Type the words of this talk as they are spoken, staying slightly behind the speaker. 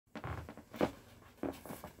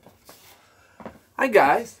Hi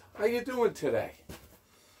guys, how you doing today?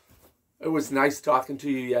 It was nice talking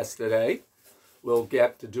to you yesterday. We'll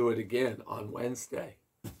get to do it again on Wednesday.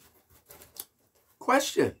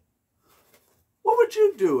 Question: what would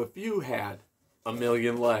you do if you had a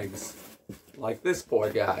million legs, like this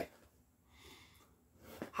poor guy?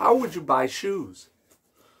 How would you buy shoes?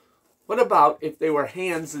 What about if they were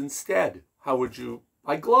hands instead? How would you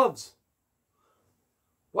buy gloves?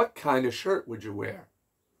 What kind of shirt would you wear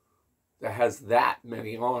that has that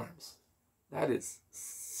many arms? That is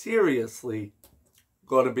seriously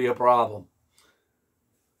going to be a problem.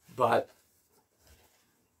 But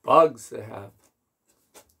bugs that have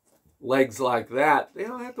legs like that, they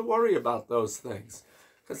don't have to worry about those things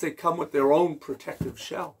because they come with their own protective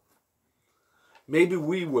shell. Maybe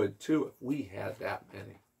we would too if we had that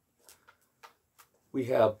many. We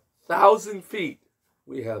have 1,000 feet.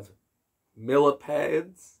 We have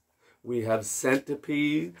millipedes. We have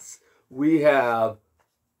centipedes. We have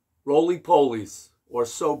roly-polies or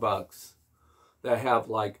sobugs that have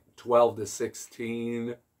like 12 to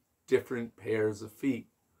 16 different pairs of feet.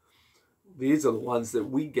 These are the ones that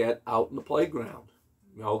we get out in the playground.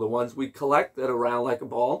 You know, the ones we collect that are round like a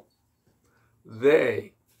ball.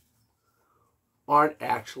 They aren't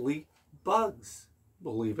actually bugs,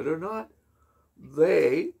 believe it or not.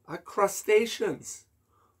 They are crustaceans.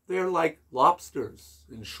 They're like lobsters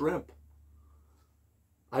and shrimp.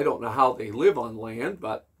 I don't know how they live on land,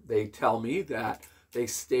 but they tell me that they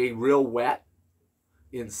stay real wet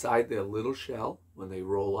inside their little shell when they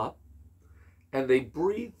roll up, and they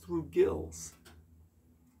breathe through gills.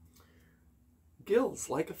 Gills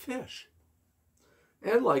like a fish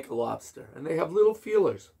and like a lobster, and they have little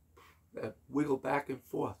feelers that wiggle back and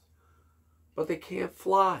forth, but they can't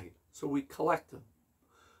fly, so we collect them.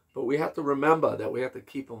 But we have to remember that we have to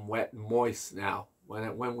keep them wet and moist now.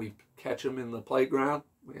 When we catch them in the playground,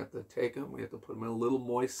 we have to take them, we have to put them in a little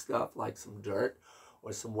moist stuff like some dirt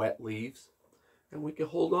or some wet leaves, and we can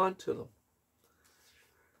hold on to them.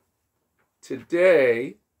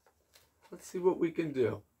 Today, let's see what we can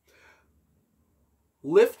do.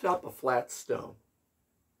 Lift up a flat stone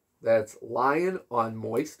that's lying on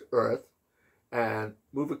moist earth and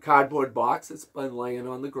move a cardboard box that's been laying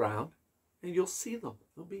on the ground, and you'll see them.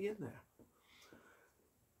 They'll be in there.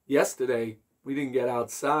 Yesterday, we didn't get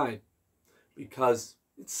outside because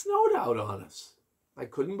it snowed out on us. I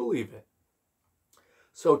couldn't believe it.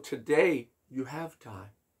 So today, you have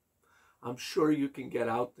time. I'm sure you can get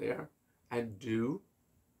out there and do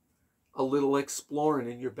a little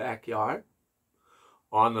exploring in your backyard,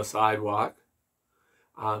 on the sidewalk.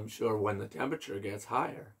 I'm sure when the temperature gets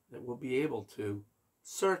higher, that we'll be able to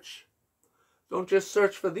search. Don't just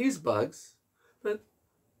search for these bugs, but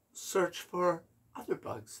search for other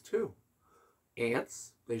bugs too.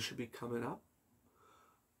 Ants, they should be coming up.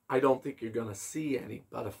 I don't think you're going to see any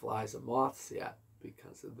butterflies or moths yet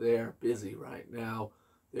because they're busy right now.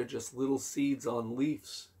 They're just little seeds on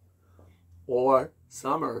leaves. Or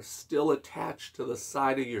some are still attached to the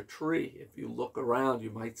side of your tree. If you look around,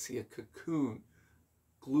 you might see a cocoon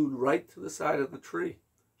glued right to the side of the tree,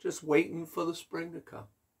 just waiting for the spring to come.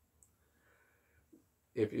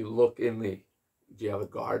 If you look in the, do you have a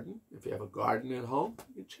garden? If you have a garden at home,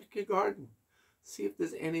 you check your garden. See if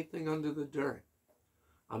there's anything under the dirt.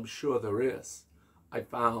 I'm sure there is. I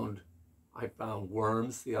found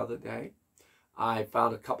worms the other day. I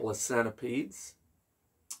found a couple of centipedes.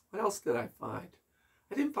 What else did I find?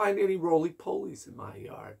 I didn't find any roly-polies in my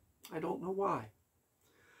yard. I don't know why.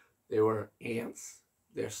 There were ants.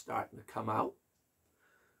 They're starting to come out.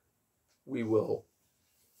 We will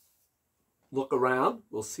look around.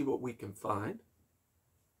 We'll see what we can find.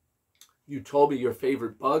 You told me your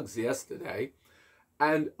favorite bugs yesterday.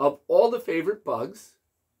 And of all the favorite bugs,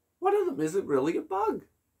 one of them isn't really a bug.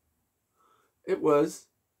 It was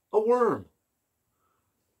a worm.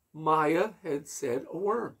 Maya had said a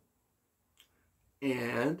worm.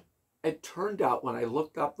 And it turned out when I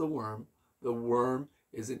looked up the worm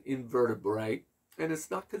is an invertebrate and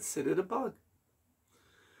it's not considered a bug.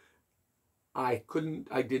 I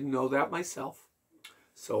didn't know that myself.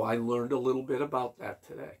 So I learned a little bit about that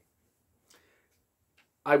today.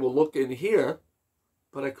 I will look in here,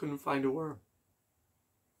 but I couldn't find a worm.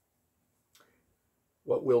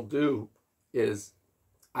 What we'll do is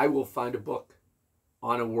I will find a book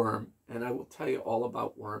on a worm, and I will tell you all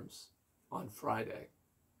about worms on Friday.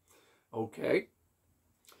 Okay?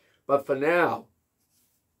 But for now,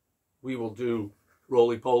 we will do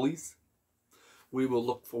roly-polies. We will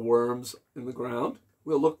look for worms in the ground.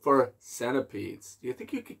 We'll look for centipedes. Do you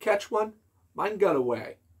think you could catch one? Mine got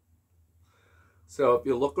away. So if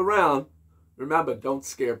you look around, remember, don't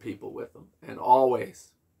scare people with them. And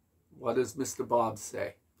always What does Mr. Bob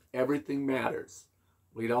say? Everything matters.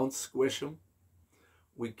 We don't squish them.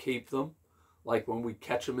 We keep them. Like when we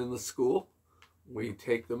catch them in the school, we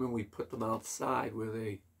take them and we put them outside where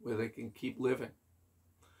they can keep living.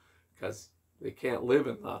 Because they can't live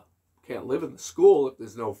in the school if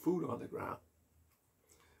there's no food on the ground.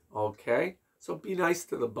 Okay? So be nice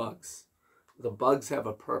to the bugs. The bugs have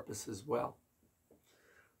a purpose as well.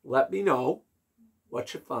 Let me know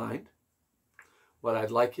what you find. What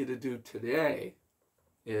I'd like you to do today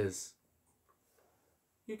is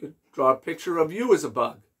you could draw a picture of you as a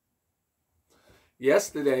bug.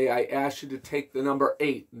 Yesterday, I asked you to take the number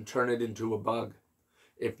 8 and turn it into a bug.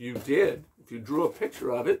 If you drew a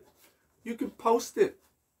picture of it, you can post it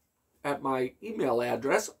at my email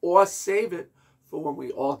address or save it for when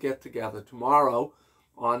we all get together tomorrow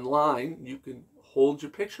online. You can hold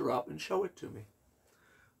your picture up and show it to me.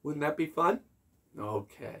 Wouldn't that be fun?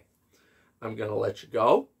 Okay. I'm going to let you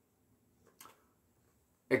go.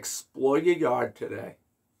 Explore your yard today.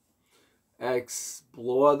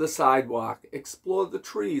 Explore the sidewalk. Explore the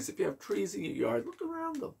trees. If you have trees in your yard, look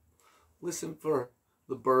around them. Listen for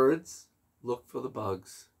the birds. Look for the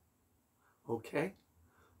bugs. Okay?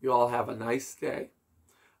 You all have a nice day.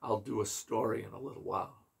 I'll do a story in a little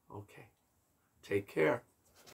while. Okay. Take care.